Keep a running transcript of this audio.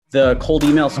The cold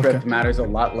email script matters a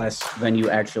lot less than you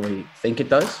actually think it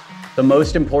does. The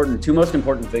two most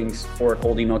important things for a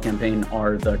cold email campaign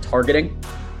are the targeting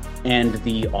and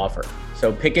the offer.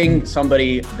 So picking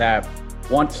somebody that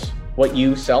wants what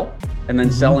you sell and then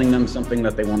selling them something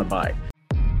that they want to buy.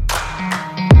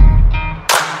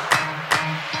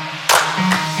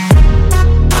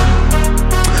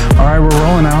 All right, we're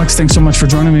rolling, Alex. Thanks so much for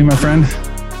joining me, my friend.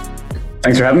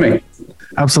 Thanks for having me.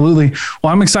 Absolutely.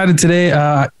 Well, I'm excited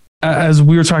today. As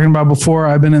we were talking about before,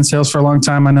 I've been in sales for a long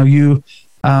time. I know you,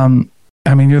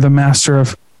 you're the master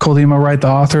of cold email, right? The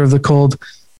author of the Cold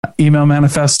Email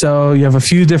Manifesto. You have a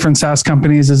few different SaaS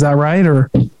companies. Is that right?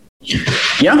 Or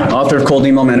yeah, author of Cold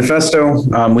Email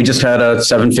Manifesto. We just had a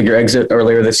 7-figure exit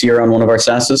earlier this year on one of our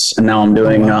SaaSes, and now I'm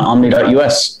doing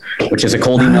Omni.us, which is a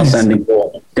cold email sending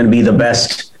tool. Going to be the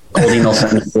best cold email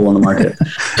sending tool on the market.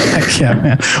 Heck yeah,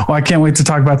 man. Well, I can't wait to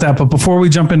talk about that. But before we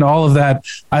jump into all of that,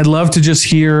 I'd love to just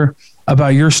hear about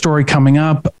your story coming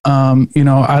up.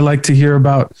 I like to hear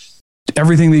about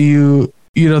everything that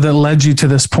that led you to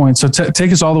this point. So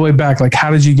take us all the way back. Like,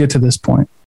 how did you get to this point?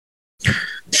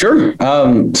 Sure.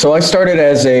 So I started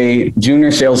as a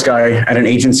junior sales guy at an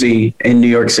agency in New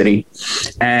York City,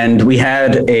 and we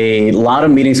had a lot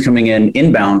of meetings coming in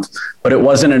inbound, but it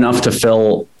wasn't enough to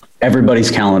fill everybody's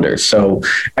calendars. So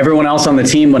everyone else on the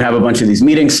team would have a bunch of these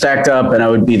meetings stacked up, and I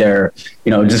would be there,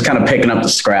 just kind of picking up the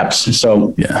scraps.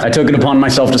 So I took it upon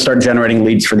myself to start generating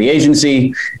leads for the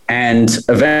agency, and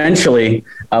eventually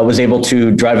I was able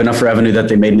to drive enough revenue that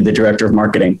they made me the director of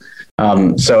marketing.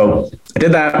 So I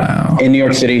did that in New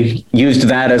York City, used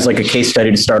that as like a case study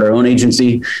to start our own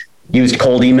agency, used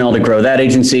cold email to grow that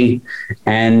agency,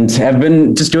 and have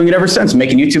been just doing it ever since,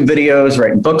 making YouTube videos,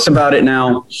 writing books about it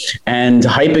now, and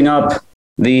hyping up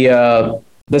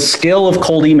the skill of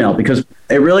cold email, because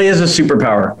it really is a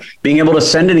superpower. Being able to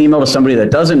send an email to somebody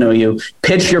that doesn't know you,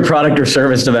 pitch your product or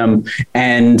service to them,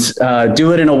 and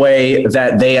do it in a way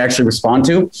that they actually respond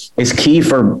to is key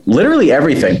for literally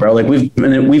everything, bro. Like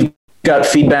we've got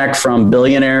feedback from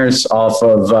billionaires off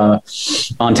of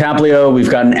on Taplio.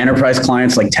 We've gotten enterprise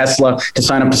clients like Tesla to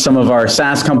sign up to some of our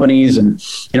SaaS companies, and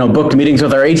booked meetings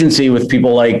with our agency with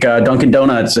people like Dunkin'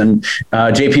 Donuts and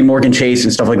JP Morgan Chase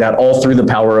and stuff like that, all through the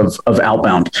power of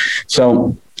outbound.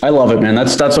 So I love it, man.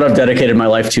 That's what I've dedicated my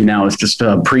life to now, is just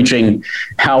preaching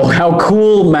how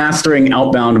cool mastering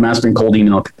cold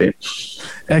email could be.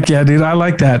 Heck yeah, dude. I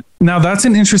like that. Now that's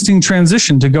an interesting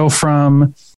transition to go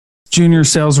from junior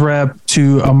sales rep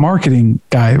to a marketing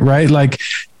guy, right? Like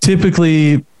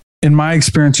typically in my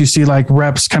experience, you see like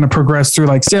reps kind of progress through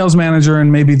like sales manager,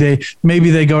 and maybe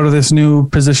they go to this new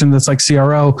position that's like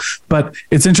CRO. But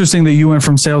it's interesting that you went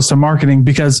from sales to marketing,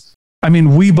 because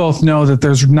we both know that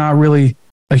there's not really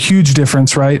a huge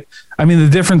difference, right? The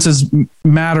differences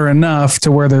matter enough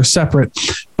to where they're separate,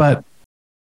 but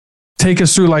take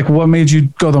us through like what made you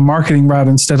go the marketing route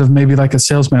instead of maybe like a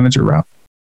sales manager route.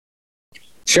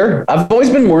 Sure. I've always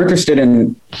been more interested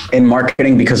in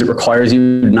marketing because it requires you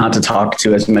not to talk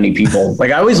to as many people.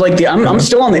 Like I always like I'm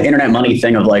still on the internet money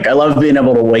thing of like, I love being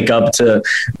able to wake up to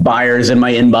buyers in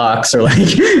my inbox, or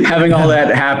like having all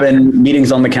that happen,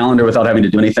 meetings on the calendar without having to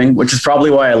do anything, which is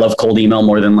probably why I love cold email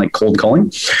more than like cold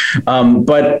calling.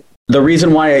 But the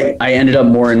reason why I ended up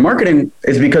more in marketing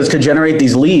is because to generate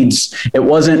these leads, it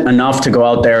wasn't enough to go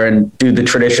out there and do the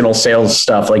traditional sales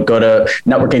stuff, like go to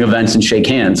networking events and shake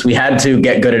hands. We had to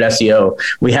get good at SEO.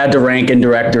 We had to rank in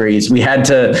directories. We had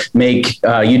to make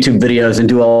YouTube videos and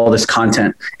do all this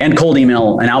content and cold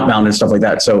email and outbound and stuff like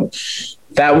that. So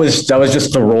that was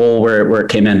just the role where it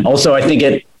came in. Also, I think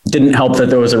it didn't help that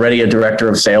there was already a director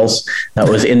of sales that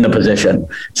was in the position.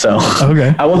 So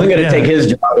I wasn't going to take his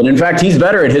job. And in fact, he's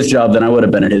better at his job than I would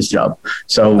have been at his job.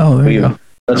 So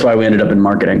that's why we ended up in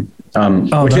marketing,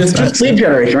 which is just lead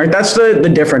generation, right? That's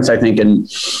the difference, I think, in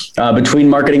between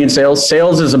marketing and sales.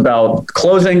 Sales is about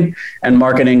closing, and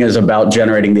marketing is about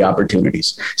generating the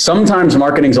opportunities. Sometimes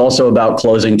marketing is also about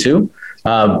closing too.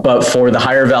 But for the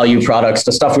higher value products,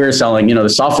 the stuff we were selling, the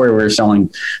software we were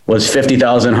selling was $50,000,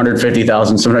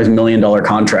 $150,000, sometimes $1 million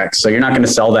contracts. So you're not going to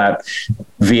sell that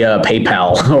via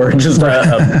PayPal or just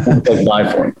a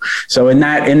buy form. So in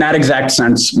that exact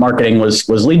sense, marketing was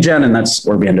lead gen, and that's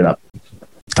where we ended up.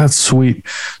 That's sweet.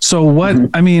 So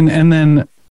and then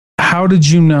how did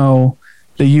you know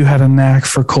that you had a knack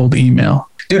for cold email?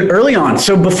 Dude, early on.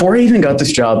 So before I even got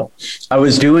this job, I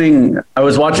was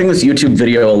watching this YouTube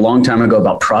video a long time ago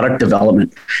about product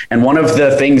development. And one of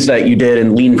the things that you did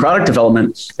in lean product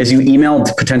development is you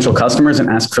emailed potential customers and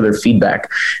asked for their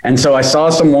feedback. And so I saw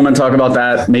some woman talk about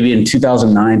that maybe in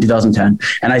 2009, 2010.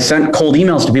 And I sent cold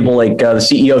emails to people like the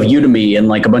CEO of Udemy and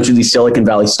like a bunch of these Silicon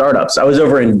Valley startups. I was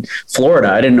over in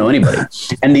Florida. I didn't know anybody.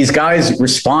 And these guys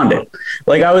responded.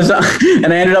 Like I was, and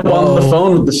I ended up on the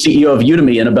phone with the CEO of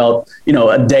Udemy in about,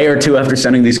 a day or two after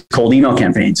sending these cold email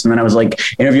campaigns. And then I was like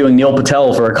interviewing Neil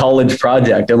Patel for a college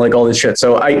project and like all this shit.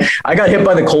 So I got hit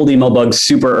by the cold email bug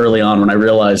super early on when I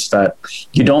realized that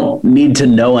you don't need to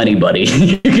know anybody.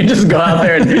 You can just go out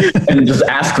there and just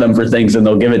ask them for things and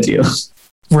they'll give it to you.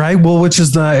 Right. Well,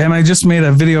 and I just made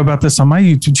a video about this on my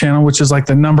YouTube channel, which is like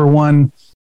the number one,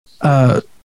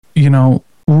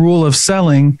 rule of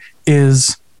selling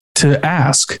is to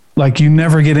ask. Like you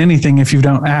never get anything if you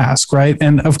don't ask. Right.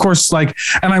 And of course, and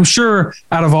I'm sure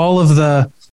out of all of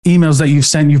the emails that you've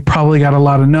sent, you've probably got a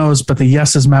lot of no's, but the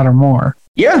yeses matter more.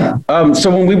 Yeah. So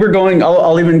when we were going,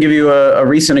 I'll even give you a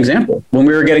recent example. When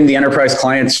we were getting the enterprise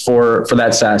clients for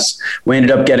that SaaS, we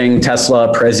ended up getting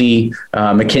Tesla, Prezi,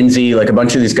 McKinsey, like a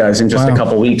bunch of these guys in just a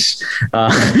couple of weeks,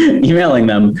 emailing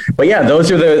them. But yeah,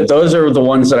 those are the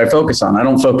ones that I focus on. I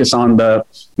don't focus on the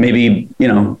maybe,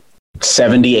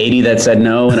 70, 80 that said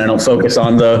no. And I don't focus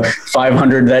on the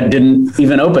 500 that didn't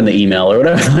even open the email or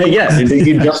whatever. Yeah,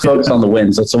 you just focus on the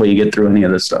wins. That's the way you get through any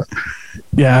of this stuff.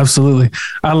 Yeah, absolutely.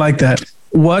 I like that.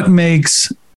 What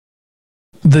makes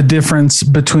the difference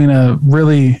between a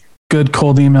really good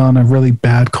cold email and a really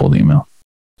bad cold email?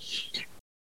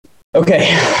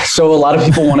 Okay. So a lot of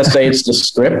people want to say it's the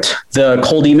script. The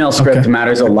cold email script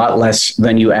matters a lot less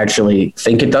than you actually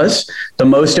think it does. The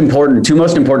two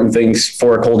most important things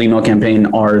for a cold email campaign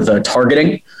are the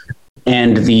targeting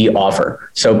and the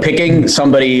offer. So picking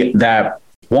somebody that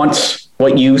wants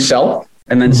what you sell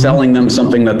and then selling them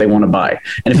something that they want to buy.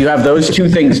 And if you have those two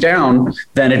things down,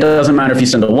 then it doesn't matter if you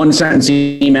send a 1-sentence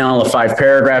email, a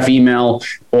 5-paragraph email,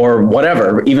 or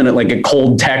whatever, even like a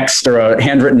cold text or a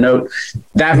handwritten note,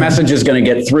 that message is going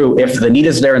to get through if the need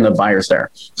is there and the buyer's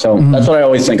there. So that's what I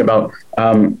always think about.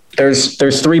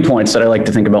 There's 3 points that I like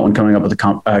to think about when coming up with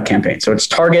a campaign. So it's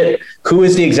target. Who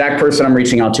is the exact person I'm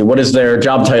reaching out to? What is their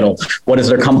job title? What is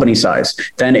their company size?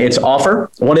 Then it's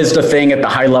offer. What is the thing at the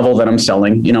high level that I'm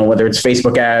selling? Whether it's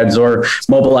Facebook ads or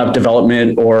mobile app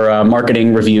development or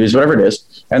marketing reviews, whatever it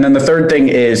is. And then the third thing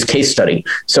is case study.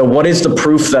 So what is the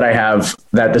proof that I have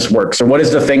that this works? Or what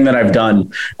is the thing that I've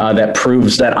done that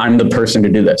proves that I'm the person to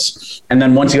do this? And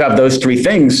then once you have those 3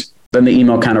 things, then the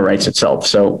email kind of writes itself.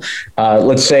 So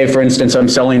let's say, for instance, I'm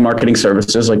selling marketing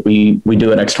services like we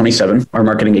do at X27, our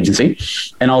marketing agency.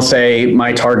 And I'll say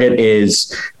my target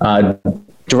is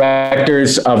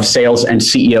directors of sales and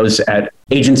CEOs at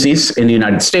agencies in the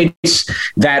United States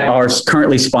that are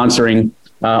currently sponsoring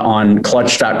on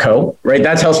clutch.co, right?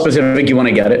 That's how specific you want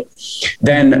to get it.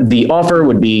 Then the offer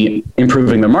would be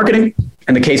improving their marketing.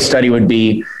 And the case study would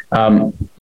be,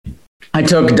 I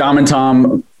took Dom and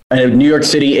Tom, a New York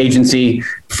City agency,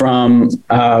 from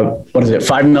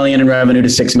 5 million in revenue to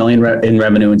 6 million in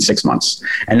revenue in 6 months.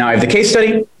 And now I have the case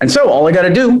study. And so all I got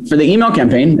to do for the email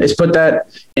campaign is put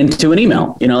that into an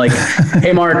email, like,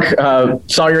 hey, Mark,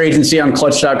 saw your agency on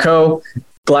clutch.co.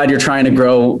 Glad you're trying to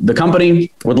grow the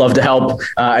company. Would love to help.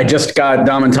 I just got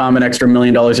Dom and Tom an extra $1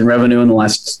 million in revenue in the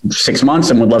last 6 months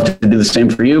and would love to do the same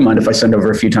for you. Mind if I send over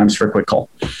a few times for a quick call?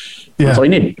 Yeah. That's all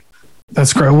you need.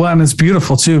 That's great. Well, and it's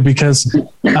beautiful too, because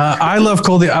I love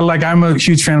cold. I'm a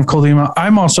huge fan of cold email.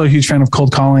 I'm also a huge fan of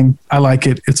cold calling. I like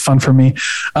it. It's fun for me.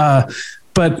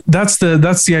 But that's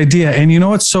the idea. And you know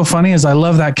what's so funny is I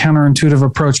love that counterintuitive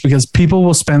approach, because people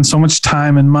will spend so much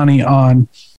time and money on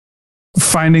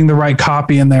finding the right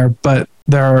copy in there, but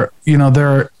their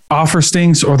offer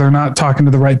stinks or they're not talking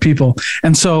to the right people.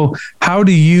 And so how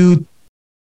do you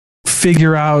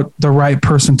figure out the right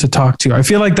person to talk to? I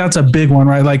feel like that's a big one,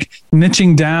 right? Like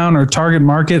niching down or target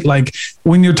market. Like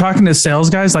when you're talking to sales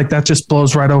guys, like that just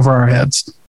blows right over our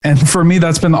heads. And for me,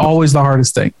 that's been always the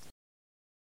hardest thing.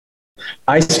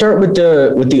 I start with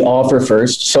the offer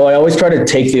first. So I always try to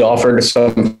take the offer to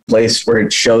some place where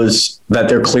it shows that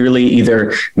they're clearly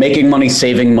either making money,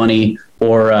 saving money,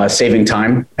 or saving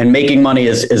time. And making money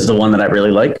is the one that I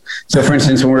really like. So for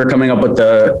instance, when we were coming up with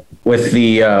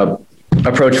the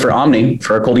approach for Omni,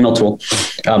 for our cold email tool,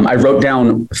 I wrote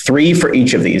down 3 for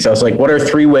each of these. I was like, what are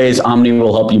 3 ways Omni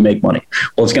will help you make money?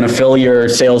 Well, it's going to fill your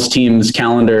sales team's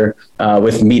calendar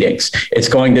with meetings. It's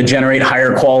going to generate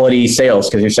higher quality sales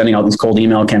because you're sending out these cold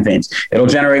email campaigns. It'll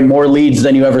generate more leads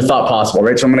than you ever thought possible,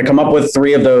 right? So I'm going to come up with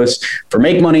 3 of those for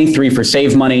make money, 3 for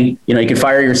save money. You can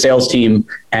fire your sales team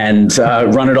and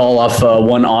run it all off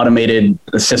one automated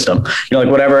system. Like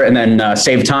whatever, and then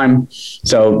save time.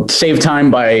 So save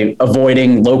time by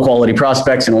avoiding low quality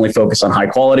prospects and only focus on high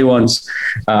quality ones.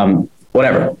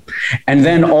 Whatever. And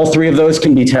then all three of those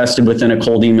can be tested within a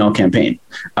cold email campaign.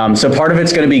 So part of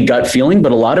it's going to be gut feeling,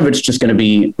 but a lot of it's just going to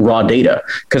be raw data,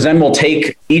 because then we'll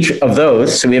take each of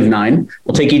those. So we have 9,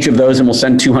 we'll take each of those and we'll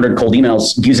send 200 cold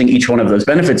emails using each one of those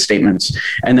benefit statements.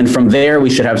 And then from there, we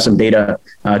should have some data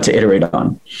to iterate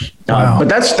on. Wow. But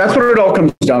that's what it all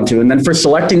comes down to. And then for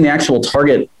selecting the actual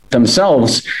target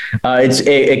themselves,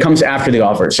 it comes after the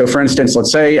offer. So for instance,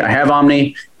 let's say I have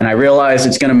Omni and I realize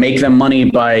it's going to make them money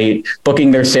by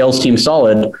booking their sales team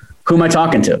solid. Who am I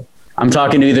talking to? I'm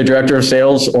talking to either director of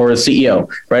sales or a CEO,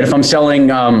 right? If I'm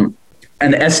selling an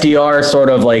SDR, sort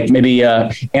of like maybe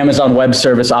Amazon Web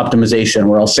Service optimization,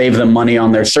 where I'll save them money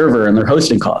on their server and their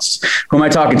hosting costs. Who am I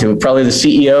talking to? Probably the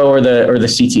CEO or the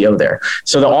CTO there.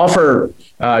 So the offer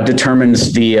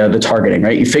determines the targeting,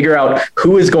 right? You figure out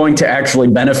who is going to actually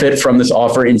benefit from this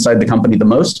offer inside the company the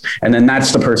most, and then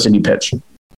that's the person you pitch.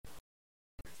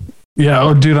 Yeah.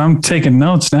 Oh, dude, I'm taking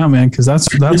notes now, man, because that's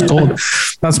gold.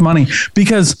 That's money.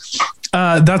 Because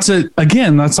that's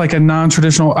like a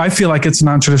non-traditional. I feel like it's a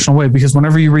non-traditional way, because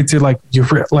whenever you read through,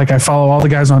 I follow all the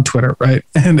guys on Twitter, right?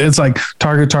 And it's like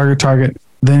target,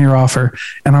 then your offer.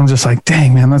 And I'm just like,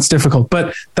 dang, man, that's difficult.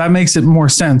 But that makes it more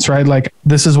sense, right? Like,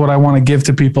 this is what I want to give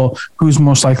to people, who's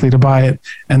most likely to buy it,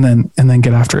 and then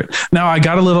get after it. Now, I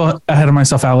got a little ahead of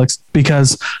myself, Alex,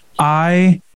 because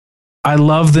I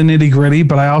love the nitty gritty,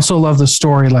 but I also love the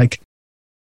story. Like,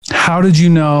 how did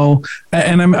you know?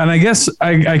 And I guess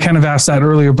I kind of asked that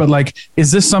earlier, but like,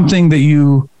 is this something that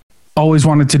you always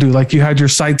wanted to do? Like, you had your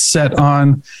sights set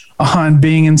on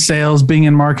being in sales, being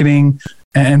in marketing,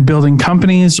 and building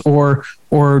companies, or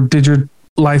did your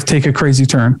life take a crazy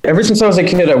turn? Ever since I was a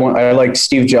kid, I liked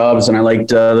Steve Jobs and I liked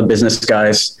the business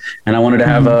guys, and I wanted to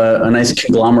have a nice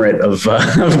conglomerate of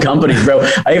companies, bro.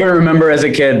 I even remember as a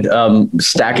kid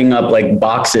stacking up like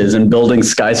boxes and building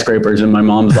skyscrapers in my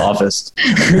mom's office.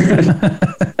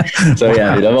 So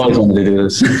yeah, dude, I've always wanted to do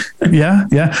this.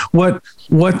 Yeah. What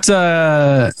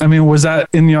I mean, was that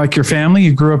in your family?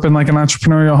 You grew up in like an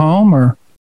entrepreneurial home, or?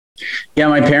 Yeah,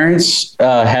 my parents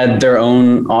had their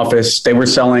own office. They were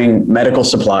selling medical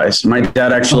supplies. My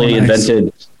dad actually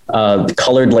invented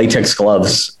colored latex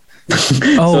gloves.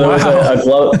 Oh,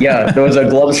 so there was a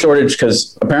glove shortage,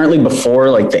 because apparently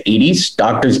before like the 80s,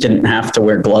 doctors didn't have to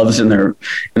wear gloves in their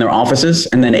offices,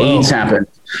 and then AIDS happened,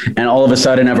 and all of a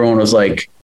sudden everyone was like,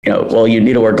 well, you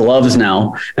need to wear gloves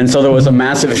now. And so there was a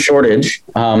massive shortage.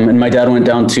 And my dad went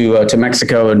down to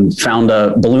Mexico and found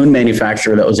a balloon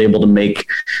manufacturer that was able to make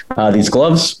these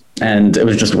gloves. And it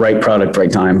was just right product,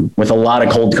 right time, with a lot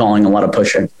of cold calling, a lot of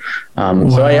pushing.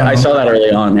 So I saw that early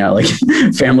on. Yeah. Like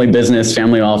family business,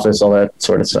 family office, all that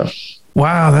sort of stuff.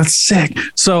 Wow. That's sick.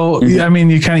 So, I mean,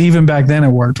 you kind of, even back then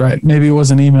it worked, right? Maybe it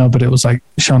wasn't email, but it was like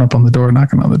showing up on the door,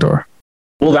 knocking on the door.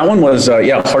 Well, that one was,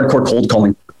 hardcore cold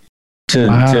calling.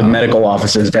 To medical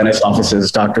offices, dentist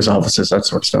offices, doctors' offices, that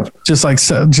sort of stuff. Just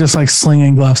like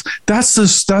slinging gloves. That's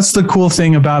the cool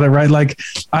thing about it, right? Like,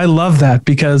 I love that,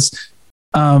 because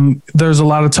there's a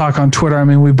lot of talk on Twitter. I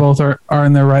mean, we both are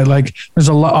in there, right? Like, there's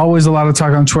always a lot of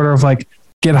talk on Twitter of like,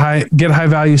 get high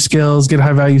value skills. And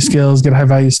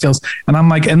I'm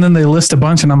like, and then they list a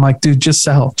bunch, and I'm like, dude, just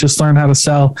learn how to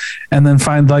sell. And then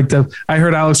find I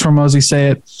heard Alex Hormozi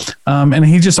say it. And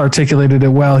he just articulated it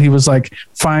well. He was like,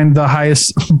 find the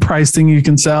highest price thing you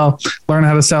can sell, learn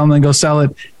how to sell, and then go sell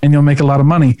it, and you'll make a lot of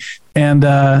money. And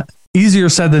easier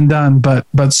said than done,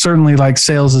 but certainly like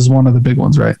sales is one of the big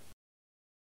ones, right?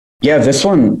 Yeah, this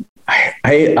one,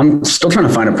 I'm still trying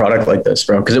to find a product like this,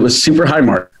 bro, because it was super high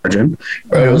margin.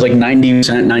 Right? It was like 90%,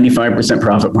 95%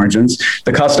 profit margins.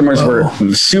 The customers were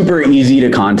super easy to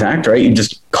contact, right? You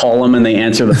just call them and they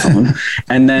answer the phone.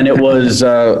 And then it was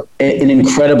an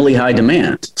incredibly high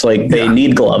demand. It's like they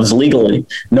need gloves legally.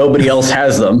 Nobody else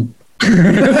has them.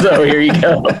 So here you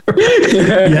go.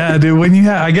 Yeah, dude. When you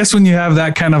have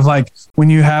that kind of like,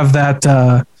 when you have that,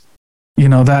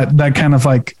 that kind of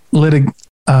like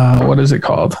what is it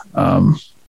called?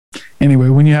 Anyway,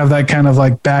 when you have that kind of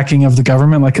like backing of the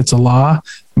government, like it's a law,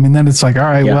 I mean, then it's like, all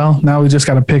right, well, now we just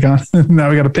got to pick on,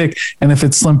 and if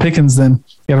it's slim pickings, then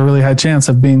you got a really high chance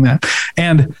of being that.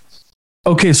 And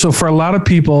okay, so for a lot of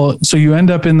people, so you end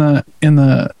up in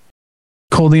the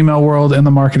cold email world and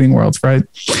the marketing world, right?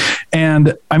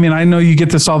 And I mean, I know you get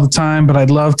this all the time, but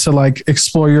I'd love to like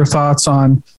explore your thoughts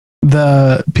on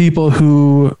the people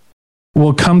who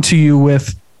will come to you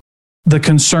with the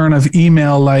concern of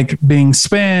email, like being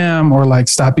spam or like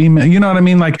stop email. You know what I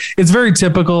mean? Like, it's very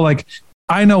typical. Like,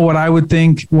 I know what I would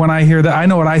think when I hear that. I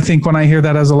know what I think when I hear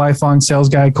that as a lifelong sales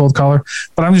guy, cold caller.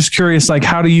 But I'm just curious, like,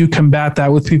 how do you combat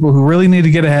that with people who really need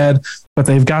to get ahead, but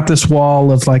they've got this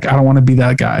wall of like, I don't want to be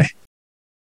that guy?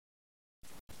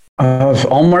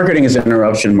 All marketing is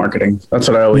interruption marketing. That's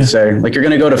what I always say. Like, you're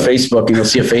going to go to Facebook and you'll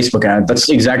see a Facebook ad. That's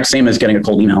the exact same as getting a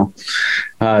cold email.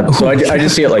 So I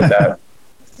just see it like that.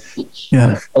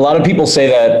 Yeah. A lot of people say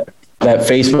that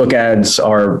Facebook ads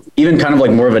are even kind of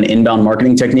like more of an inbound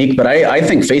marketing technique, but I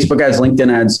think Facebook ads,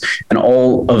 LinkedIn ads, and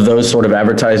all of those sort of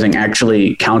advertising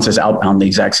actually counts as outbound the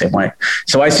exact same way.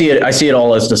 So I see it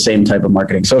all as the same type of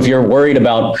marketing. So if you're worried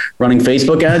about running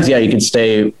Facebook ads, yeah, you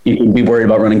can be worried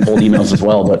about running cold emails as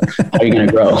well, but how are you going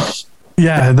to grow?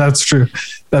 Yeah, that's true.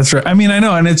 That's right. I mean, I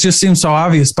know, and it just seems so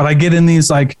obvious, but I get in these,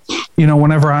 like, you know,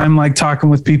 whenever I'm like talking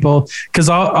with people, because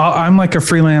I'm like a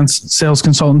freelance sales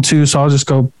consultant too. So I'll just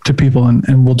go to people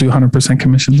and we'll do 100%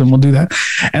 commissions and we'll do that.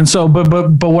 And so,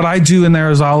 but what I do in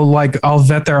there is I'll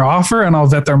vet their offer and I'll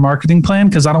vet their marketing plan,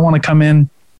 because I don't want to come in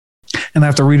and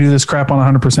have to redo this crap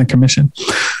on 100% commission.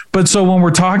 But so when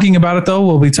we're talking about it though,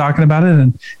 we'll be talking about it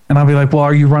and I'll be like, well,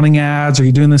 are you running ads? Are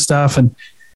you doing this stuff? And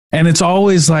it's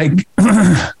always like,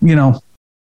 you know,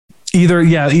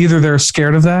 either they're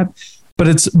scared of that,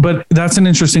 but that's an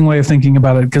interesting way of thinking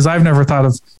about it, because I've never thought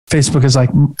of Facebook as like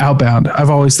outbound. I've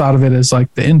always thought of it as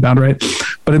like the inbound, right?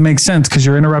 But it makes sense because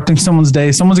you're interrupting someone's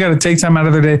day. Someone's got to take time out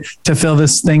of their day to fill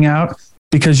this thing out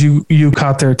because you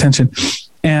caught their attention.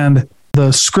 And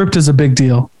the script is a big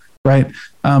deal, right?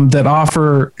 That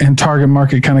offer and target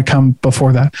market kind of come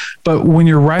before that. But when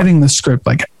you're writing the script,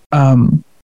 like,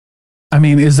 I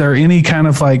mean, is there any kind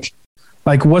of like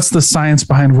what's the science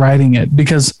behind writing it?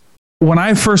 Because when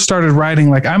I first started writing,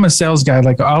 like, I'm a sales guy,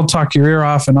 like I'll talk your ear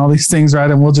off and all these things,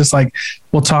 right? And we'll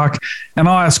talk and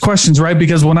I'll ask questions, right?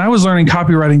 Because when I was learning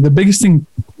copywriting, the biggest thing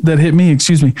that hit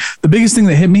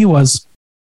me was,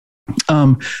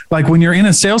 like when you're in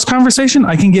a sales conversation,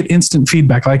 I can get instant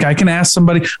feedback. Like I can ask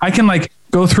somebody, I can like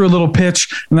go through a little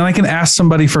pitch and then I can ask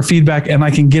somebody for feedback and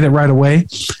I can get it right away.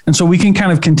 And so we can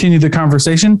kind of continue the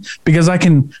conversation because I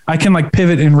can like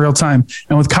pivot in real time.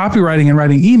 And with copywriting and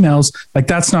writing emails, like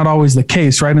that's not always the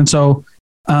case. Right. And so,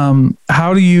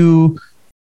 how do you,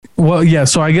 well, yeah.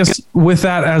 So I guess with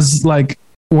that as like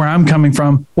where I'm coming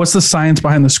from, what's the science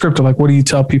behind the script? Or like, what do you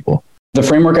tell people? The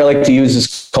framework I like to use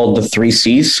is called the 3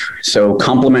 C's. So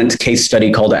compliment, case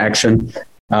study, call to action.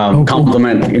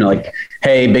 Compliment, you know, like,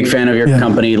 hey, big fan of your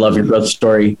company, love your growth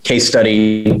story. Case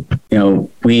study, you know,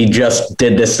 we just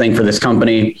did this thing for this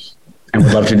company and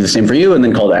would love to do the same for you. And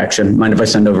then call to action. Mind if I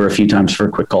send over a few times for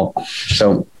a quick call?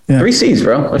 So 3 C's,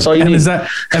 bro. That's all you need.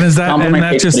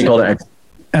 Compliment, case study, call to action.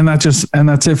 And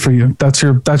that's it for you. That's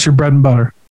your bread and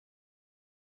butter.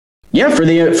 Yeah, for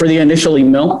the initial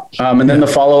email, and then the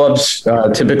follow-ups.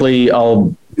 Typically,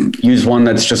 I'll use one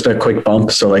that's just a quick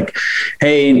bump. So like,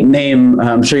 hey, name.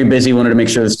 I'm sure you're busy. Wanted to make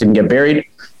sure this didn't get buried.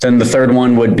 Then the third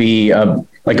one would be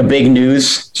like a big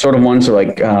news sort of one. So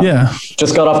like,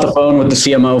 just got off the phone with the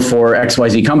CMO for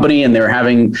XYZ company, and they were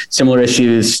having similar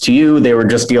issues to you. They were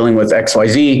just dealing with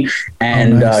XYZ,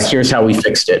 and here's how we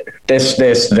fixed it.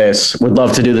 This. Would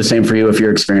love to do the same for you if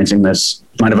you're experiencing this.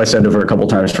 Mind if I send over a couple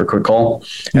times for a quick call?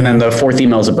 And then the fourth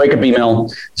email is a breakup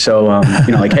email. So,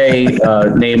 you know, like, hey,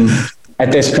 name.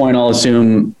 At this point, I'll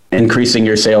assume increasing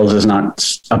your sales is not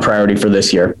a priority for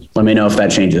this year. Let me know if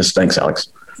that changes. Thanks, Alex.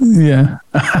 Yeah.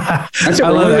 That's it.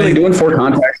 We're really doing 4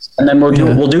 contacts, and then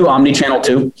we'll do omni-channel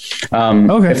too.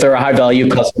 If they're a high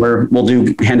value customer, we'll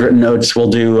do handwritten notes.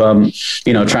 We'll do,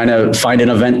 you know, trying to find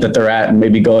an event that they're at and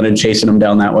maybe going and chasing them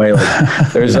down that way.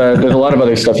 Like, there's a lot of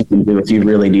other stuff you can do if you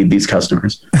really need these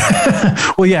customers.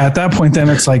 Well, yeah, at that point, then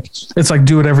it's like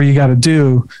do whatever you got to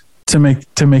do to make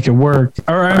it work.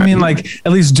 Or I mean, like,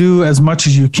 at least do as much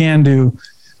as you can do.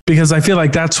 Because I feel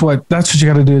like that's what you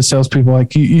got to do as salespeople.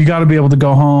 Like you got to be able to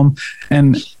go home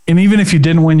and even if you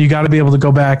didn't win, you got to be able to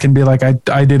go back and be like,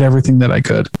 I did everything that I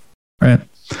could. Right.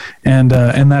 And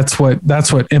that's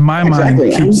what in my mind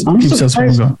keeps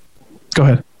salespeople going. Go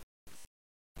ahead.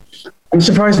 I'm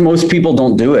surprised most people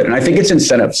don't do it. And I think it's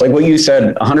incentives. Like what you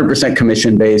said, 100%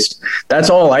 commission based. That's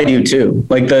all I do too.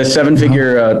 Like the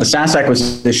 7-figure, the SaaS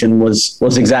acquisition was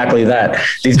exactly that.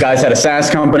 These guys had a SaaS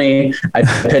company. I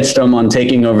pitched them on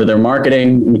taking over their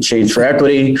marketing in exchange for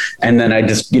equity. And then I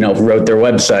just, you know, wrote their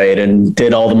website and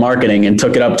did all the marketing and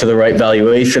took it up to the right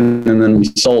valuation. And then we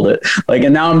sold it. Like,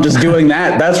 and now I'm just doing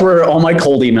that. That's where all my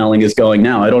cold emailing is going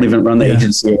now. I don't even run the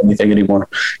agency or anything anymore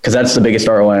because that's the biggest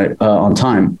ROI on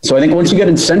time. So I think once you get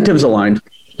incentives aligned,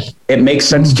 it makes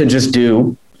sense to just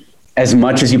do as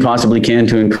much as you possibly can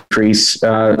to increase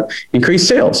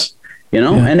sales.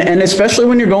 and especially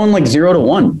when you're going like 0 to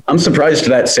 1, I'm surprised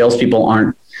that salespeople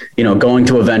aren't, going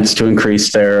to events to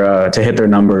increase their, to hit their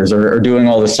numbers or doing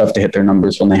all this stuff to hit their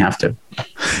numbers when they have to.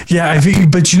 Yeah.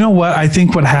 but you know what? I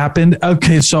think what happened,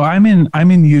 okay. So I'm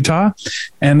in Utah,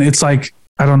 and it's like,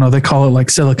 I don't know, they call it like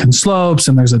Silicon Slopes,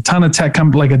 and there's a ton of tech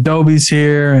companies like Adobe's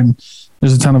here, and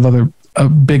there's a ton of other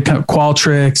big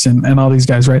Qualtrics and all these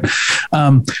guys. Right.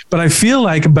 But I feel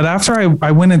like, but after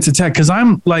I went into tech, cause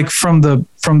I'm like from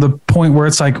the point where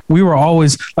it's like, we were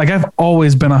always like, I've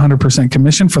always been 100%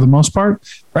 commission for the most part.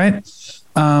 Right.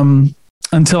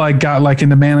 Until I got like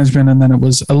into management, and then it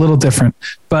was a little different,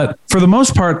 but for the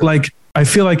most part, like, I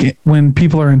feel like when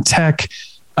people are in tech,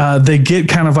 they get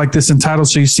kind of like this entitled.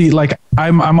 So you see, like,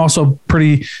 I'm also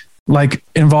pretty like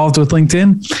involved with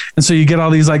LinkedIn. And so you get all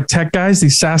these like tech guys,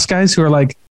 these SaaS guys who are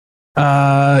like, they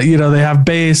have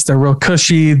base, they're real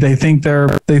cushy. They think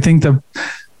the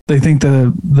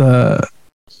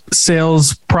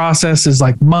sales process is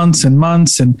like months and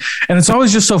months. And it's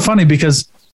always just so funny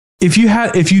because if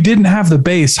you didn't have the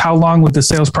base, how long would the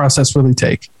sales process really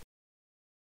take?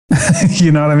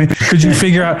 You know what I mean? Could you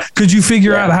figure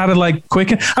out how to like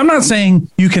quicken? I'm not saying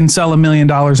you can sell $1 million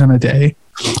in a day,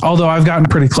 although I've gotten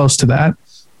pretty close to that.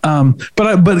 But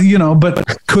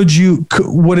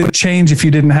would it change if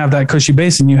you didn't have that cushy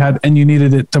base and you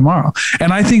needed it tomorrow?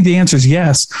 And I think the answer is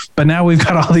yes. But now we've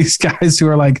got all these guys who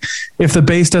are like, if the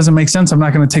base doesn't make sense, I'm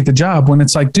not going to take the job. When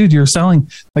it's like, dude, you're selling,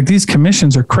 like, these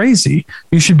commissions are crazy.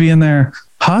 You should be in there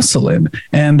hustling.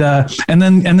 And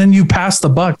then you pass the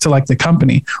buck to like the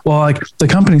company. Well, like, the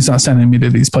company's not sending me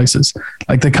to these places.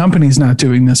 Like, the company's not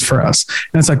doing this for us.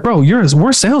 And it's like, bro,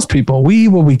 we're salespeople.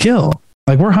 We kill.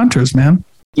 Like, we're hunters, man.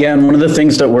 Yeah, and one of the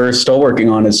things that we're still working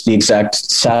on is the exact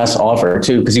SaaS offer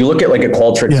too, because you look at like a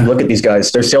Qualtrics, you look at these guys,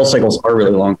 their sales cycles are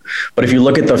really long. But if you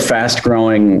look at the fast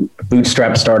growing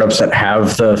bootstrap startups that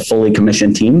have the fully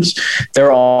commissioned teams,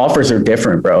 their offers are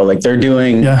different, bro. Like, they're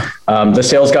doing, the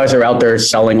sales guys are out there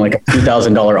selling like a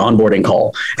 $2,000 onboarding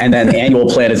call. And then the annual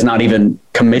plan is not even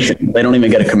commission. They don't even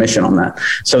get a commission on that.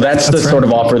 So that's the sort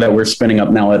of offer that we're spinning up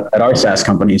now at our SaaS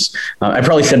companies. I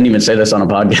probably shouldn't even say this on a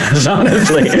podcast,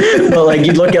 honestly, but like,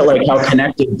 you look at like how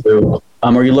Connected grew,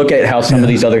 or you look at how some of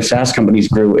these other SaaS companies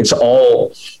grew. It's all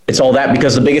that,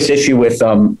 because the biggest issue with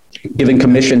giving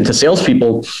commission to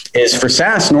salespeople is, for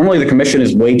SaaS, normally the commission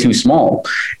is way too small.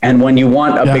 And when you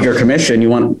want a bigger commission, you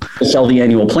want to sell the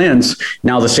annual plans,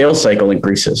 now the sales cycle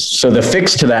increases. So the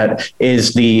fix to that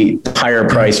is the higher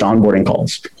priced onboarding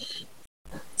calls.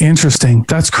 Interesting.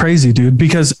 That's crazy, dude,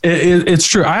 because it's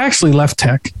true. I actually left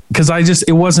tech because I was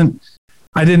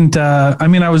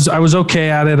okay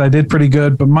at it. I did pretty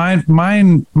good, but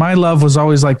my love was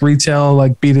always like retail,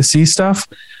 like B2C stuff.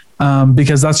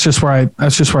 Because that's just where I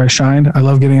shined. I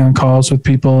love getting on calls with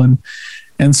people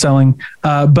and selling.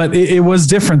 But it was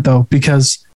different though,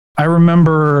 because I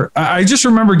just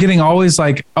remember getting always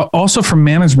like, also from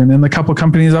management in the couple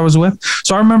companies I was with.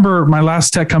 So I remember my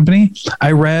last tech company,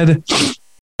 I read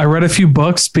a few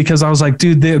books because I was like,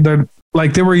 dude,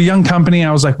 they were a young company.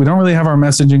 I was like, we don't really have our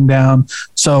messaging down.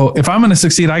 So if I'm going to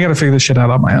succeed, I got to figure this shit out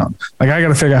on my own. Like, I got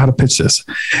to figure out how to pitch this.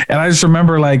 And I just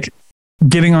remember like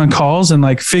getting on calls and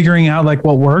like figuring out like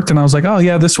what worked. And I was like, oh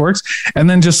yeah, this works. And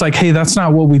then just like, hey, that's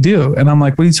not what we do. And I'm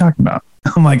like, what are you talking about?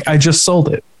 I'm like, I just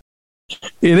sold it.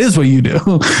 It is what you do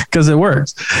because it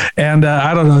works. And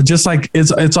I don't know, just like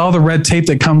it's all the red tape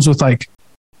that comes with like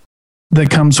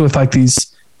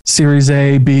these Series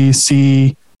A, B,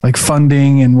 C, like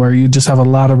funding, and where you just have a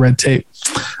lot of red tape.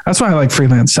 That's why I like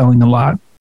freelance selling a lot,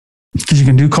 because you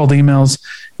can do cold emails.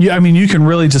 You can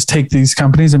really just take these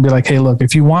companies and be like, hey, look,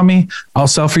 if you want me, I'll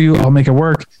sell for you. I'll make it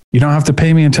work. You don't have to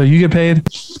pay me until you get paid,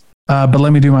 but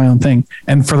let me do my own thing.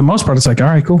 And for the most part, it's like, all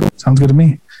right, cool. Sounds good to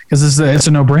me. Because it's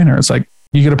a no-brainer. It's like,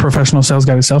 you get a professional sales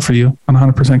guy to sell for you on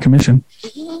 100% commission.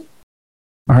 All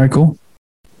right, cool.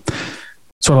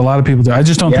 That's what a lot of people do. I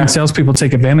just don't think salespeople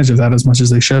take advantage of that as much as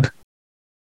they should.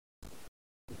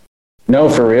 No,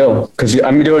 for real. Because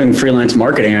I'm doing freelance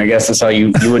marketing. I guess that's how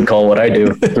you would call what I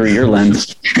do through your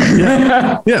lens.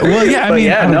 Well,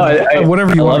 yeah.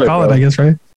 Whatever you want to call it, I guess,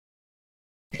 right?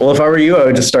 Well, if I were you, I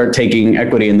would just start taking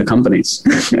equity in the companies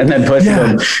and then push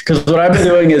them. Because what I've been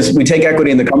doing is we take equity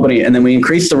in the company and then we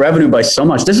increase the revenue by so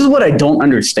much. This is what I don't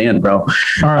understand, bro.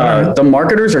 The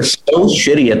marketers are so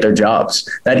shitty at their jobs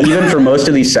that even for most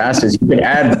of these SaaSes, you could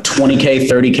add 20K,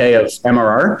 30K of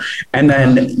MRR, and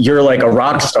then you're like a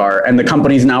rock star and the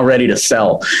company's now ready to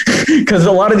sell. Because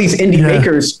a lot of these indie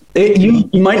makers, you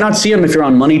might not see them if you're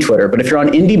on money Twitter, but if you're on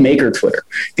indie maker Twitter,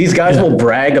 these guys will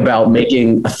brag about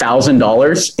making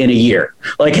 $1,000 numbers in a year.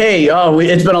 Like, hey,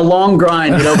 it's been a long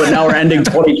grind, but now we're ending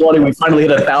 2020. We finally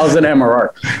hit 1,000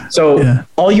 MRR. So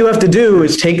all you have to do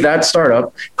is take that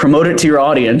startup, promote it to your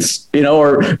audience,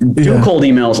 or do cold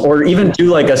emails, or even do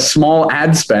like a small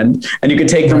ad spend, and you could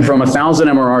take them from 1,000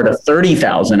 MRR to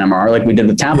 30,000 MRR, like we did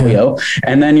with Taplio,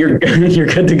 and then you're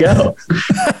good to go.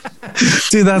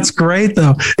 Dude, that's great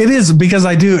though. It is, because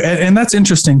I do. And that's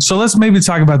interesting. So let's maybe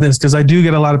talk about this, because I do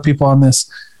get a lot of people on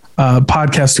this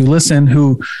podcast who listen,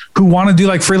 who want to do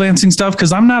like freelancing stuff.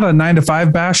 Cause I'm not a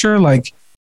 9-to-5 basher. Like,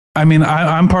 I mean,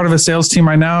 I'm part of a sales team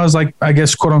right now, is like, I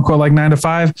guess, quote unquote, like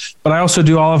 9-to-5, but I also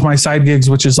do all of my side gigs,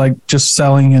 which is like just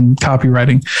selling and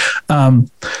copywriting.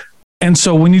 And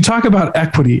so when you talk about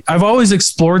equity, I've always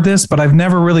explored this, but I've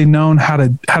never really known how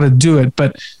to do it.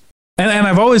 But And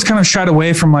I've always kind of shied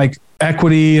away from like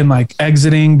equity and like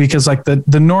exiting, because like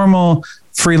the normal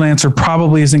freelancer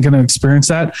probably isn't going to experience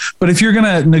that. But if you're going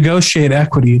to negotiate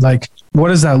equity, like what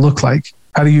does that look like?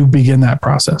 How do you begin that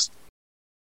process?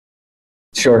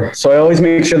 Sure. So I always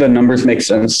make sure the numbers make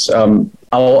sense.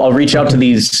 I'll reach out to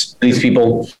these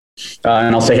people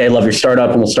and I'll say, hey, I love your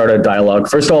startup, and we'll start a dialogue.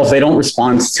 First of all, if they don't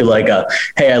respond to like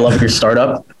hey, I love your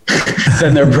startup,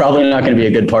 then they're probably not going to be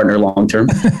a good partner long-term.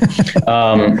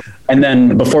 And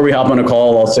then before we hop on a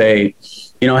call, I'll say,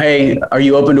 hey, are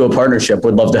you open to a partnership?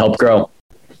 Would love to help grow.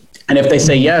 And if they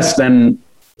say yes, then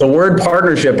the word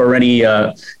partnership already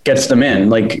gets them in.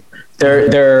 Like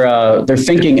they're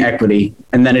thinking equity,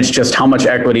 and then it's just how much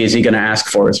equity is he going to ask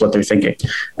for is what they're thinking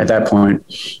at that point.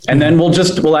 And then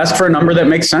we'll ask for a number that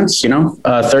makes sense, 30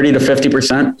 to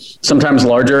 50%, sometimes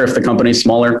larger if the company's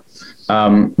smaller.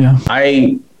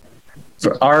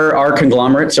 Our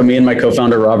conglomerate, so me and my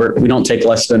co-founder, Robert, we don't take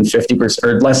less than 50%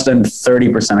 or less than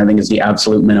 30%, I think is the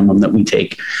absolute minimum that we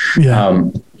take. Yeah.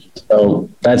 So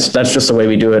that's just the way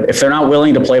we do it. If they're not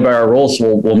willing to play by our rules,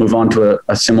 we'll move on to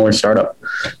a similar startup.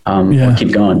 We'll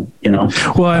keep going,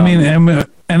 Well, I mean,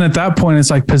 and at that point it's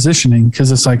like positioning,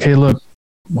 because it's like, hey, look,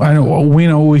 we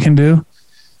know what we can do.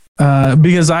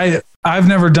 Because I've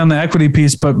never done the equity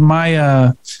piece, but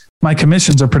my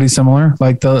commissions are pretty similar.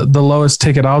 Like the lowest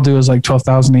ticket I'll do is like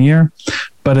 12,000 a year,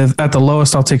 but at the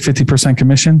lowest I'll take 50%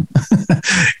 commission.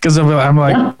 Cause I'm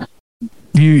like,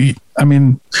 you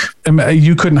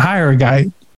couldn't hire a guy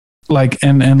like,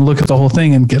 and look at the whole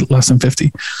thing and get less than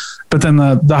 50. But then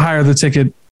the higher the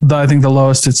ticket, I think the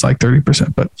lowest it's like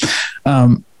 30%, but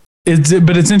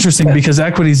it's interesting because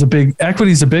equity is a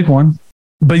big one.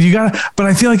 But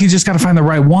I feel like you just got to find the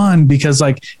right one, because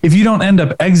like, if you don't end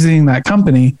up exiting that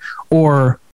company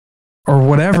or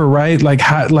whatever, right? Like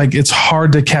it's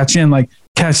hard to cash in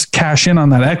on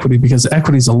that equity, because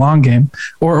equity is a long game.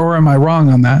 Or am I wrong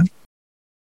on that?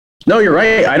 No, you're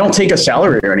right. I don't take a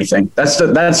salary or anything. That's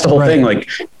the whole thing. Like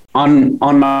on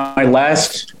my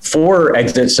last 4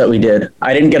 exits that we did,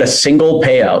 I didn't get a single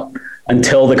payout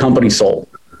until the company sold.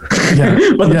 Yeah.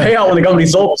 But the payout when the company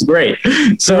sold was great.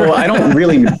 So I don't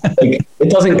really like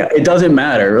it doesn't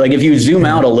matter. Like if you zoom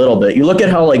out a little bit, you look at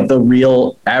how like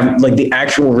the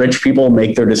actual rich people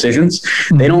make their decisions.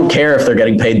 Mm-hmm. They don't care if they're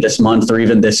getting paid this month or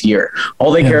even this year.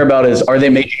 All they care about is, are they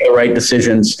making the right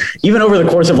decisions? Even over the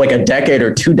course of like a decade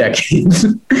or 2 decades,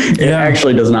 it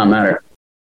actually does not matter.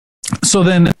 So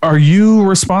then are you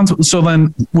responsible? So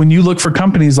then when you look for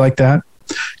companies like that,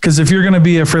 because if you're going to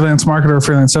be a freelance marketer or a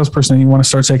freelance salesperson and you want to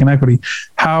start taking equity,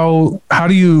 how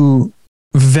do you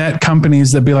vet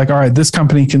companies that be like, all right, this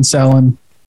company can sell in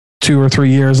 2 or 3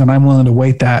 years and I'm willing to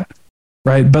wait that,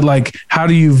 right? But like, how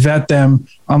do you vet them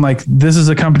on like, this is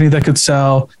a company that could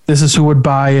sell, this is who would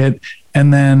buy it?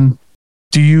 And then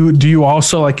do you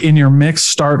also like in your mix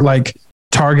start like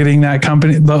targeting that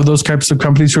company, those types of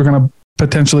companies who are going to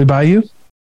potentially buy you?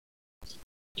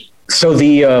 So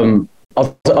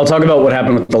I'll talk about what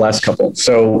happened with the last couple.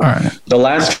 So The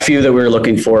last few that we were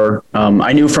looking for,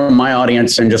 I knew from my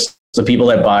audience and just the people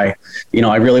that buy,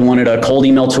 I really wanted a cold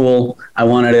email tool. I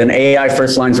wanted an AI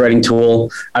first lines writing tool.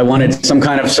 I wanted some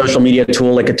kind of social media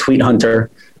tool like a tweet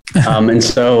hunter. And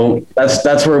so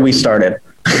that's where we started.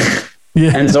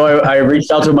 Yeah. And so I reached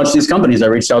out to a bunch of these companies. I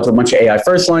reached out to a bunch of AI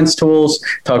first lines tools,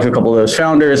 talked to a couple of those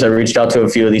founders. I reached out to a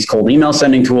few of these cold email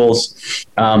sending tools.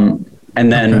 And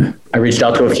then I reached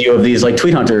out to a few of these like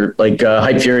Tweet Hunter, like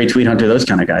Hypefury, Tweet Hunter, those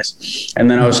kind of guys.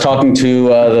 And then I was talking to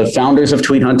the founders of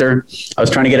Tweet Hunter. I was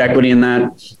trying to get equity in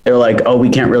that. They were like, oh, we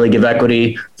can't really give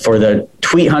equity for the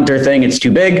Tweet Hunter thing. It's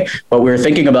too big. But we were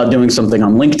thinking about doing something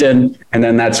on LinkedIn. And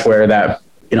then that's where that,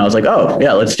 I was like, oh,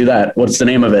 yeah, let's do that. What's the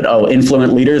name of it? Oh,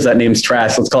 Influent Leaders. That name's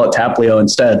trash. Let's call it Taplio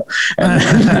instead. And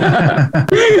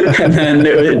then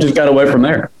it just got away from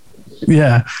there.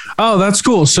 Yeah. Oh, that's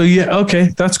cool. So okay.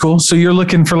 That's cool. So you're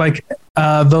looking for like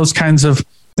those kinds of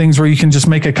things where you can just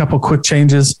make a couple quick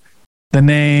changes, the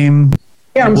name,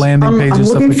 landing pages,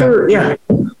 stuff like that. Yeah,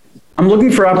 I'm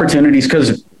looking for opportunities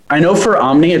because I know for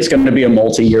Omni it's going to be a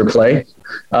multi-year play,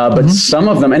 but some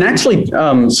of them, and actually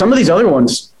some of these other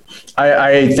ones,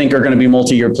 I think are going to be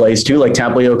multi-year plays too. Like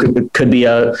Taplio could be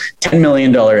a $10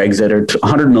 million exit or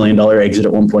 $100 million exit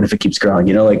at one point if it keeps growing.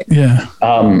 You know, like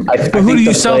who do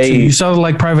you sell to? You sell to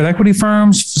like private equity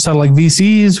firms? Sell to like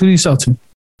VCs? Who do you sell to?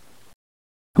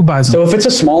 Who buys them? So if it's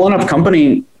a small enough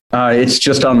company, it's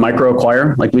just on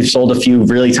MicroAcquire. Like we've sold a few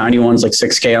really tiny ones, like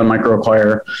 6K on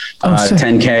MicroAcquire,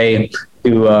 10K.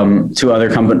 To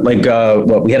other companies, like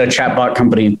we had a chatbot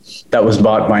company that was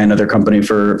bought by another company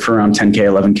for around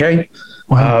 10K, 11K.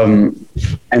 Wow. And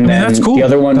then that's cool. The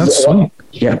other ones, that's sweet.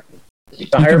 Yeah,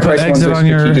 the higher price ones are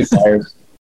strategic buyers.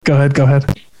 Go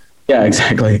ahead. Yeah,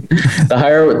 exactly. The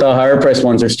higher price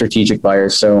ones are strategic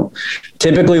buyers. So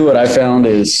typically what I found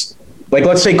is, like,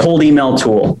 let's say cold email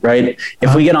tool, right?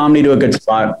 If we get Omni to a good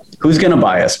spot, who's going to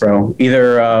buy us, bro?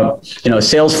 Either,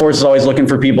 Salesforce is always looking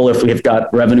for people if we've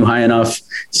got revenue high enough,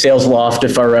 Salesloft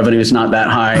if our revenue is not that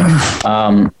high,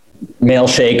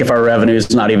 Mailshake if our revenue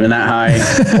is not even that high,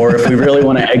 or if we really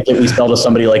want to exit, we sell to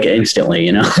somebody like instantly,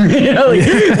 there's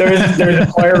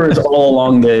acquirers all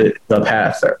along the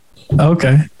path there.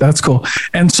 Okay, that's cool.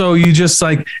 And so you just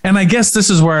like, and I guess this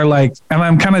is where and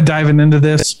I'm kind of diving into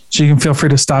this, so you can feel free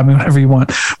to stop me whenever you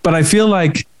want. But I feel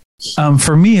like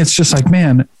for me, it's just like,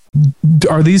 man,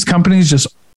 are these companies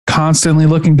just constantly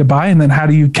looking to buy? And then how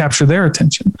do you capture their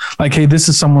attention? Like, hey, this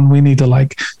is someone we need to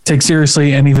like take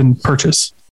seriously and even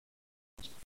purchase.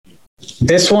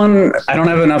 This one, I don't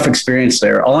have enough experience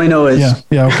there. All I know is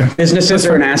businesses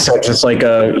are an asset, just like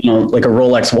a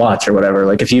Rolex watch or whatever.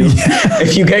 Like if you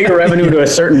get your revenue to a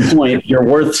certain point, you're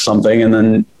worth something, and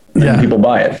then people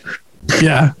buy it.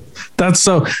 Yeah. That's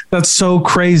so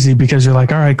crazy because you're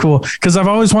like, all right, cool. Cause I've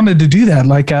always wanted to do that.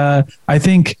 Like, I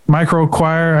think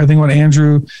MicroAcquire, I think what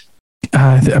Andrew,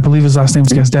 I believe his last name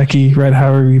is Gazdecki, right?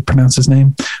 However you pronounce his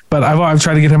name, but I've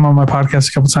tried to get him on my podcast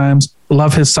a couple of times.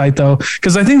 Love his site though.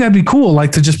 Cause I think that'd be cool.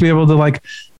 Like to just be able to like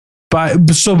buy.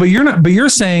 So, but you're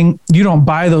saying you don't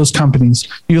buy those companies.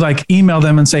 You like email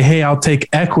them and say, hey, I'll take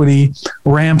equity,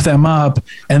 ramp them up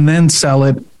and then sell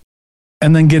it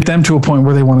and then get them to a point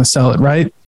where they want to sell it.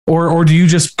 Right. Or do you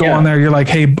just go on there? You're like,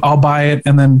 hey, I'll buy it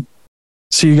and then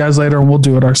see you guys later and we'll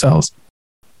do it ourselves.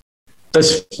 So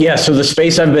the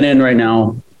space I've been in right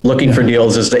now looking for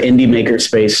deals is the indie maker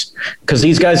space, because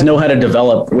these guys know how to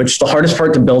develop, which the hardest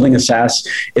part to building a SaaS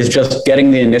is just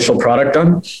getting the initial product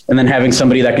done and then having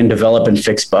somebody that can develop and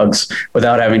fix bugs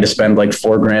without having to spend like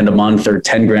 $4,000 a month or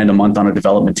 $10,000 a month on a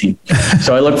development team.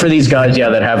 So I look for these guys,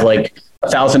 that have like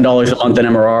 $1,000 a month in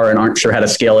MRR and aren't sure how to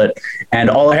scale it. And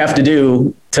all I have to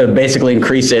do to basically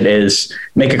increase it is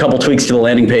make a couple tweaks to the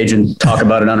landing page and talk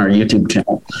about it on our YouTube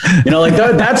channel.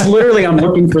 That's literally, I'm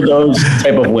looking for those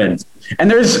type of wins.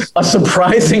 And there's a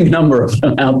surprising number of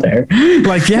them out there.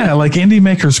 Like Indie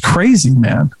Maker's crazy,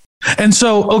 man. And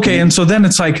so, okay. And so then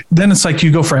it's like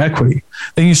you go for equity.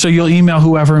 Then you'll email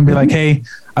whoever and be like, hey,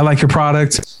 I like your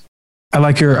product. I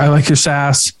like your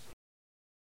SaaS.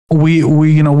 We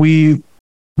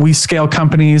scale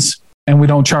companies and we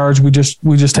don't charge. We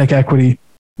just take equity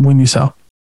when you sell.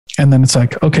 And then it's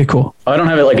like, okay, cool. I don't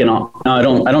have it like I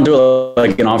don't do it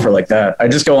like an offer like that. I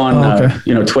just go on,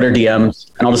 Twitter DMs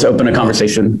and I'll just open a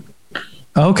conversation.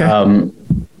 Okay.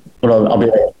 I'll be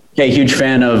like, hey, huge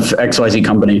fan of XYZ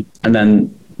company. And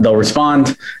then they'll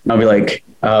respond and I'll be like,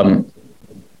 what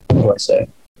do I say?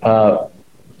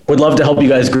 Would love to help you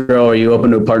guys grow. Are you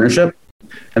open to a partnership?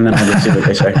 And then I'll just see what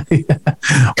they say.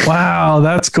 Wow,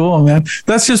 that's cool, man.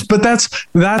 That's why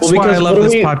I love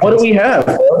this podcast. What do we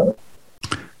have?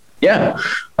 Yeah.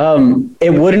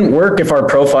 It wouldn't work if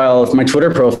my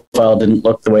Twitter profile didn't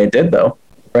look the way it did though.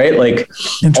 Right? Like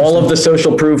all of the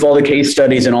social proof, all the case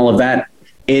studies and all of that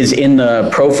is in the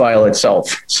profile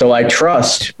itself. So I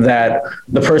trust that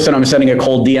the person I'm sending a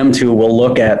cold DM to will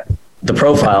look at the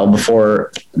profile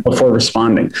before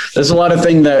responding. There's a lot of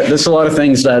things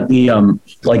that the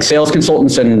like sales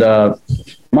consultants and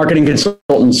marketing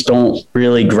consultants don't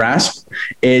really grasp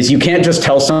is you can't just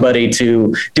tell somebody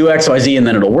to do XYZ and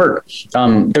then it'll work.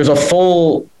 There's a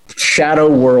full shadow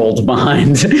world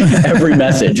behind every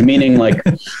message, meaning like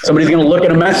somebody's going to look at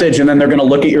a message and then they're going to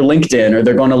look at your LinkedIn or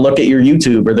they're going to look at your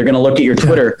YouTube or they're going to look at your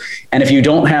Twitter. And if you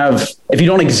don't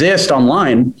exist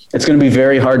online, it's going to be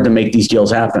very hard to make these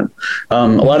deals happen. A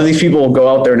lot of these people will go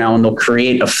out there now and they'll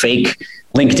create a fake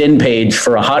LinkedIn page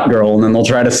for a hot girl and then they'll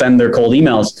try to send their cold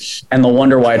emails and they'll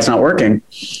wonder why it's not working.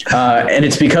 And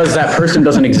it's because that person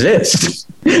doesn't exist.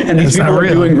 And these people are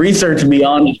doing research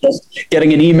beyond just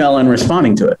getting an email and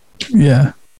responding to it.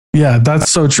 Yeah. Yeah,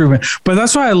 that's so true, man. But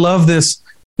that's why I love this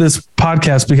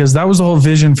podcast, because that was the whole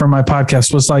vision for my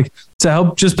podcast, was like to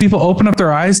help just people open up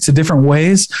their eyes to different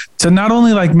ways to not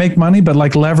only like make money, but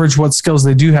like leverage what skills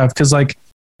they do have. Cause like,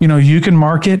 you know, you can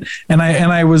market. And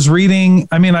I was reading,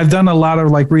 I mean, I've done a lot of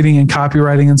like reading and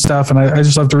copywriting and stuff, and I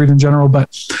just love to read in general, but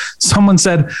someone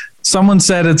said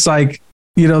it's like,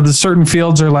 you know, the certain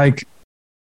fields are like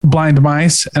blind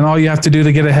mice, and all you have to do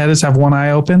to get ahead is have one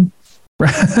eye open.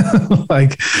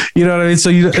 Like, you know what I mean? So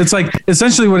it's like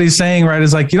essentially what he's saying, right?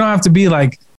 Is like, you don't have to be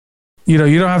like, you know,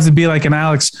 you don't have to be like an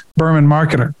Alex Berman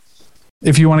marketer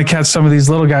if you want to catch some of these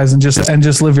little guys and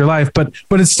just live your life. But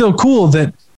it's still cool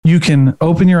that you can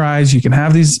open your eyes, you can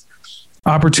have these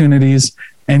opportunities,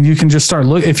 and you can just start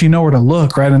look if you know where to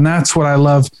look, right? And that's what I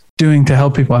love doing to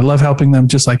help people. I love helping them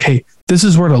just like, hey, this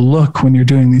is where to look when you're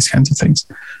doing these kinds of things.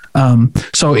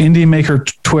 So Indie Maker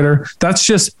Twitter, that's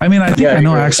just, I mean, I think I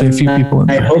know actually a few people.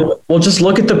 Well, just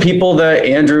look at the people that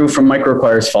Andrew from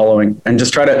MicroAcquire is following, and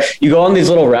just you go on these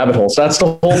little rabbit holes. That's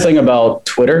the whole thing about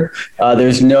Twitter.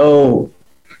 There's no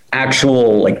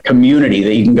actual like community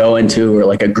that you can go into, or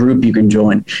like a group you can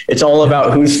join. It's all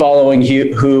about who's following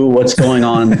who, what's going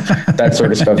on, that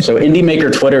sort of stuff. So Indie Maker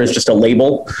Twitter is just a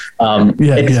label.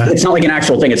 It's not like an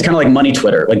actual thing. It's kind of like Money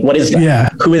Twitter. Like, what is that? Yeah.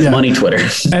 Who is Money Twitter?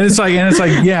 And it's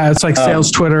like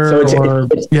sales Twitter, so it's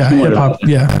hip hop.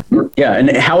 Yeah. Yeah.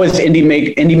 And how is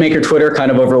Indie Maker Twitter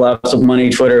kind of overlaps with Money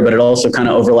Twitter, but it also kind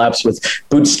of overlaps with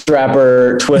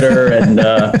Bootstrapper Twitter and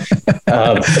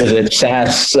is it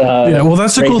SaaS? Well,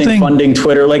 that's the cool thing. Funding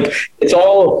Twitter, like it's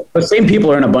all the same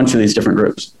people are in a bunch of these different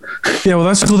groups. Yeah, well,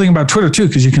 that's the cool thing about Twitter too,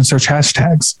 because you can search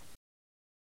hashtags.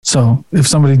 So if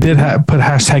somebody did put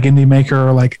hashtag Indie Maker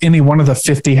or like any one of the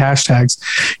 50 hashtags,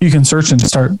 you can search and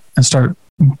start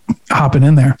hopping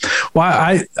in there. Well,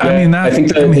 I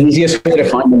think the easiest way to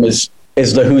find them is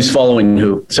the who's following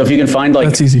who. So if you can find like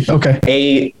that's easy.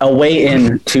 Okay. A way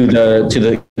in to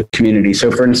the community. So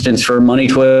for instance, for Money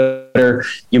Twitter,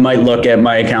 you might look at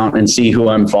my account and see who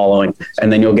I'm following, and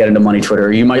then you'll get into Money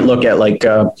Twitter. You might look at like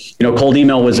Cold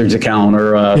Email Wizard's account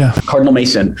or Cardinal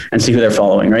Mason and see who they're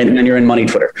following, right? And then you're in Money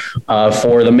Twitter.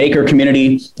 For the maker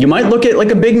community, you might look at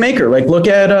like a big maker, like look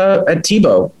at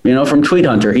Tebow, from Tweet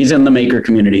Hunter. He's in the maker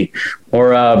community.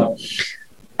 Or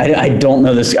I don't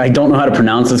know this. I don't know how to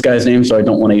pronounce this guy's name, so I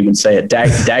don't want to even say it.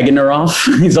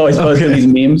 Daganarov. He's always posting these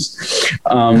memes,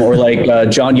 or like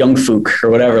John Youngfook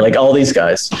or whatever. Like all these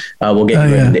guys will get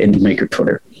you into Indie Maker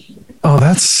Twitter. Oh,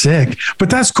 that's sick. But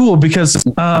that's cool because,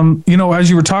 as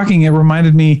you were talking, it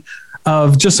reminded me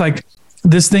of just like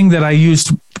this thing that I used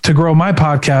to grow my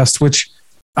podcast, which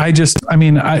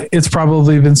it's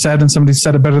probably been said and somebody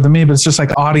said it better than me, but it's just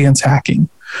like audience hacking,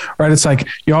 right? It's like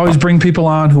you always bring people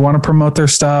on who want to promote their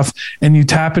stuff and you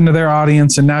tap into their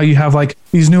audience, and now you have like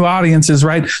these new audiences,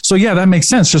 right? So yeah, that makes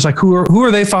sense. Just like who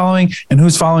are they following and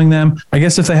who's following them? I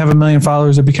guess if they have 1 million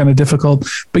followers, it'd be kind of difficult.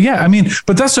 But yeah,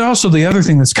 but that's also the other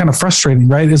thing that's kind of frustrating,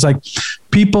 right? Is like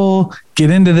people get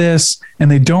into this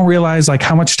and they don't realize like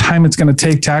how much time it's going to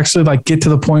take to actually like get to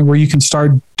the point where you can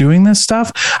start doing this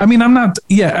stuff.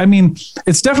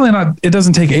 It's definitely not, it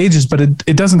doesn't take ages, but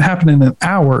it doesn't happen in an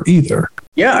hour either.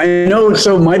 Yeah, I know.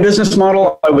 So my business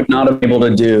model, I wouldn't have been able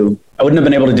to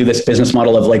do this business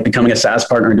model of like becoming a SaaS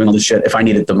partner and doing all this shit if I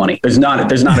needed the money. There's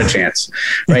not a chance,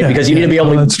 right? Because you need to be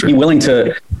able to be willing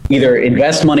to either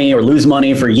invest money or lose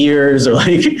money for years or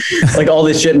like all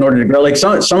this shit in order to grow. Like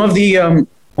some of the,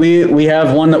 we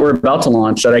have one that we're about to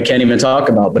launch that I can't even talk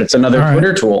about, but it's another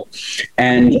Twitter tool.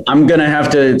 And I'm going to have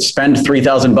to spend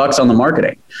 $3,000 on the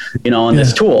marketing, on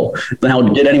this tool. Now,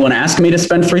 did anyone ask me to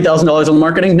spend $3,000 on the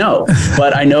marketing? No,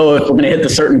 but I know if we're going to hit the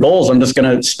certain goals, I'm just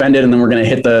going to spend it and then we're going to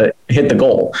hit the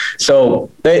goal. So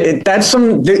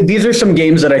these are some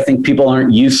games that I think people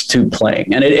aren't used to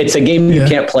playing. And it's a game you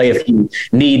can't play if you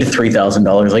need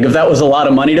 $3,000. Like if that was a lot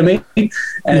of money to me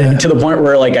and to the point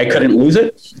where like I couldn't lose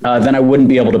it, then I wouldn't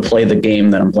be able to play the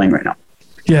game that I'm playing right now.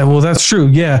 Yeah, well, that's true.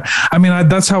 Yeah.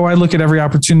 That's how I look at every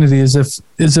opportunity is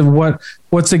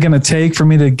what's it going to take for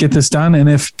me to get this done? And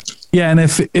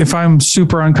if I'm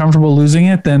super uncomfortable losing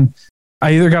it, then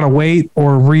I either got to wait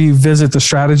or revisit the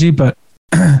strategy. But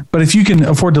if you can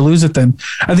afford to lose it, then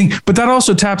I think, but that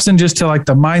also taps in just to like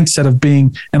the mindset of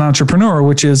being an entrepreneur,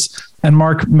 which is, and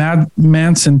Mark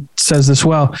Manson says this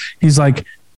well, he's like,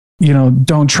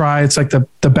 don't try. It's like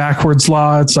the backwards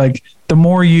law. It's like the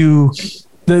more you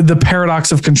the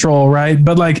paradox of control, right?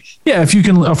 But like, yeah, if you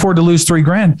can afford to lose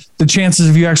 $3,000, the chances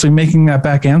of you actually making that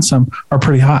back and some are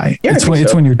pretty high. Yeah, it's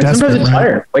when you're desperate. Sometimes it's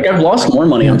higher. Like I've lost more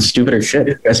money on stupider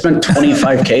shit. I spent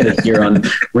 $25K this year on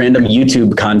random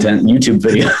YouTube content, YouTube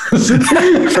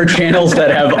videos for channels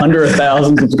that have under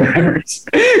 1,000 subscribers.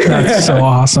 That's so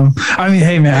awesome. I mean,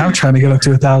 hey man, I'm trying to get up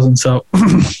to 1,000. So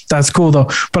that's cool though.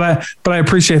 But I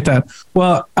appreciate that.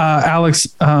 Well, Alex,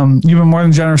 you've been more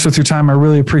than generous with your time. I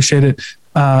really appreciate it.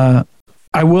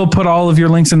 I will put all of your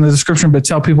links in the description, but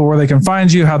tell people where they can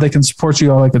find you, how they can support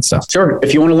you, all that good stuff. Sure.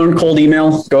 If you want to learn cold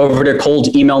email, go over to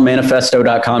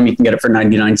coldemailmanifesto.com. You can get it for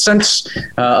 99 cents.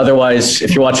 Otherwise,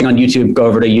 if you're watching on YouTube, go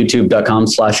over to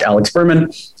youtube.com/Alex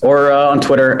Berman or on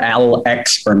Twitter,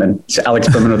 Alex Berman. It's Alex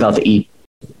Berman without the E.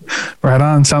 Right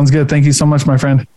on. Sounds good. Thank you so much, my friend.